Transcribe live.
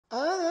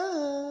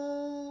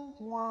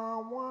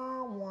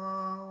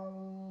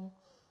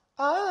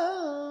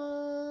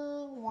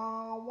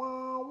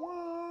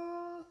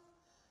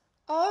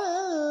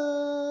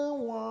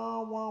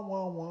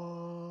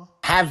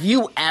Have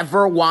you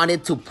ever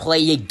wanted to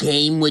play a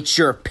game with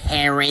your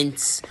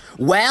parents?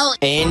 Well,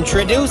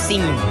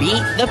 introducing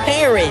Beat the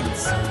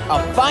Parents,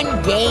 a fun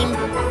game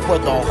for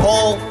the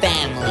whole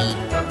family.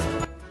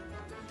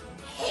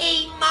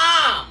 Hey,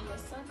 Mom!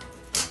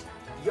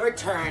 Your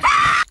turn.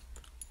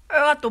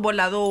 Gato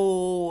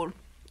volador.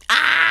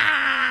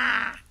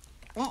 ¡Ah!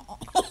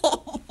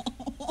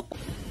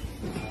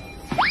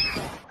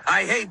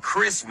 I hate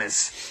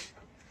Christmas.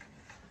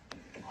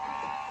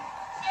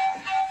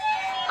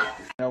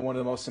 One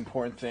of the most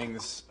important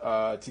things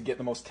to get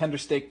the most tender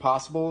steak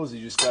possible is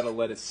you just gotta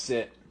let it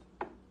sit.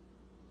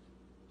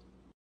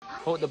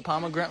 Hold the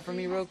pomegranate for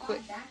me real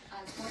quick.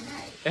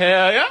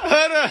 Hell yeah!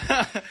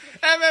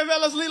 Hey man,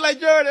 fell asleep like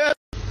Jordan.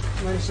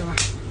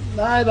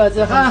 ביי,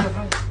 בהצלחה.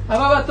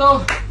 הבא בתור.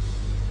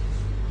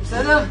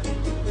 בסדר?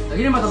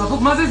 תגיד לי מה, אתה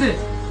מחוק? מה זה?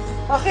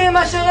 אחי,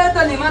 מה שראית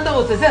לי, מה אתה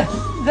רוצה?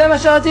 זה מה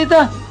שרצית?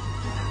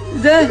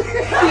 זה?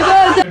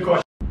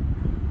 קיבלת!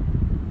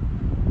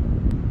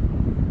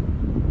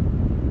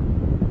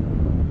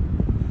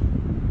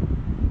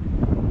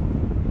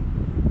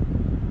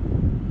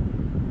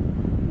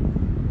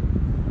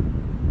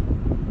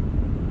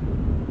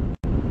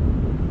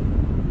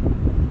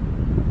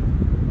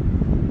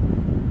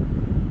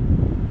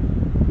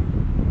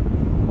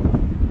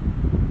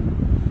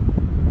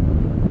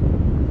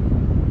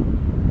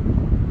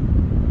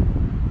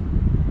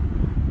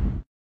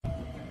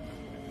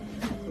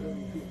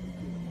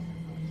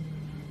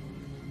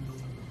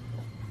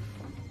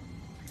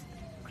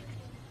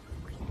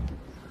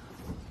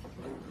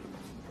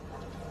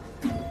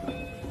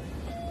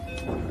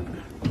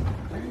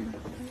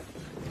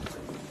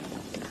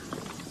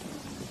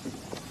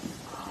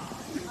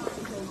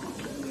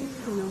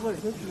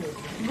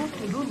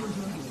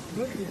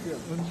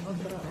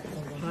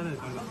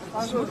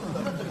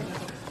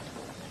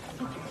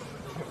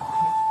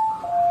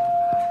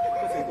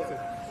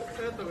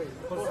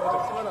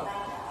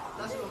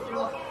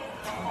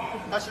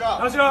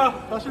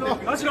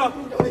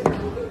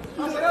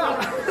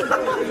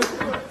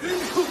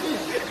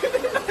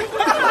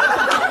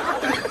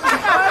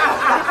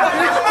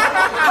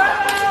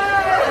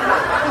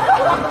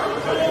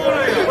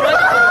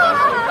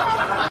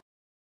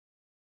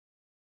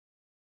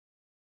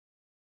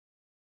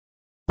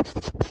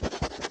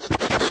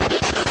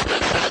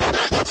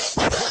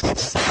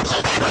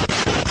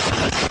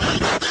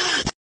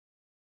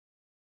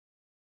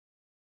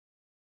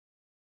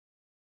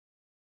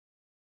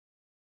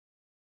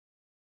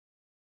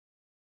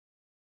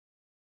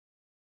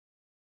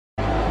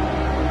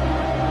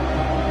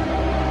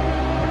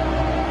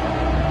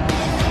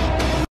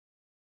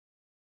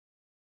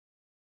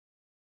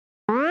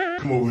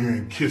 Come over here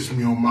and kiss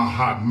me on my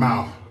hot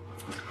mouth.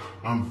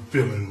 I'm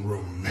feeling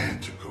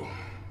romantical.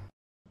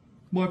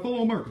 My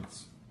fellow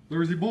Americans,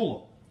 there is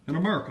Ebola in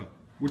America,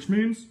 which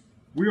means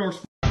we are...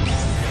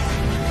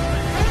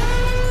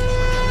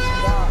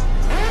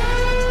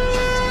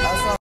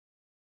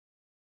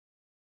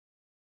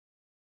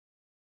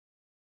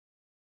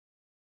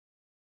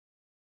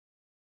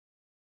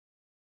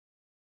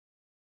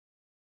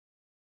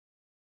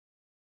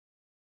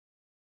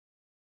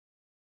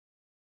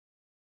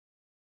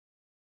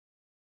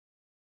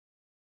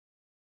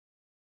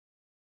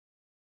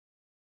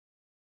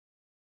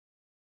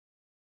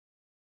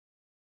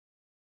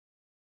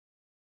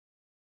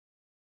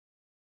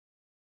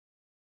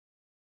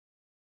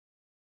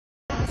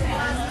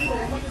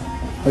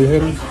 Are you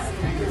hitting?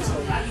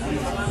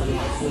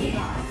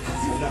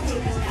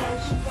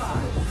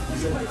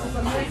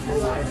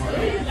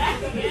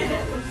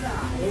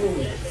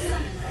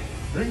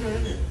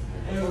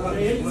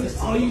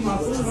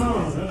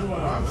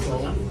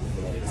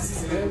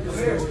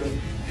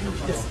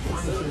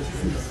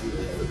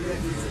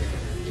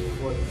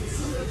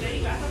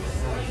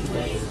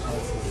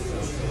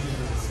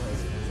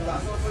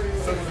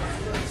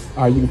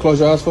 All right, you can close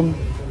your eyes for me.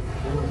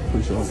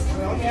 Appreciate it.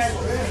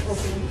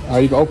 All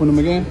right, you can open them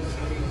again.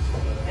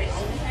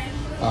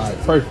 All right,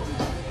 perfect.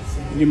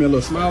 Give me a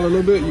little smile, a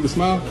little bit. You can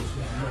smile.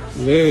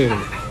 Yeah,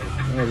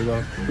 there we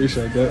go.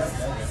 Appreciate that.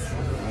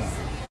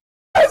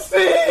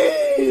 Messi!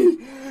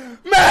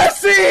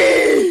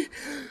 Messi!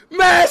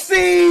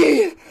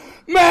 Messi!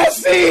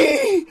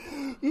 Messi!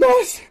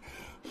 Messi!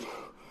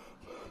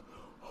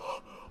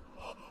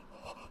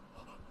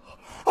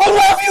 I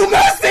love you,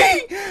 Messi!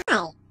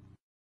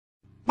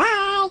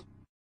 Bye.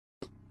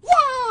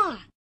 Yeah.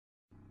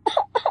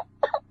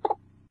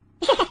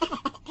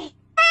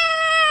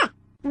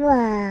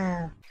 What?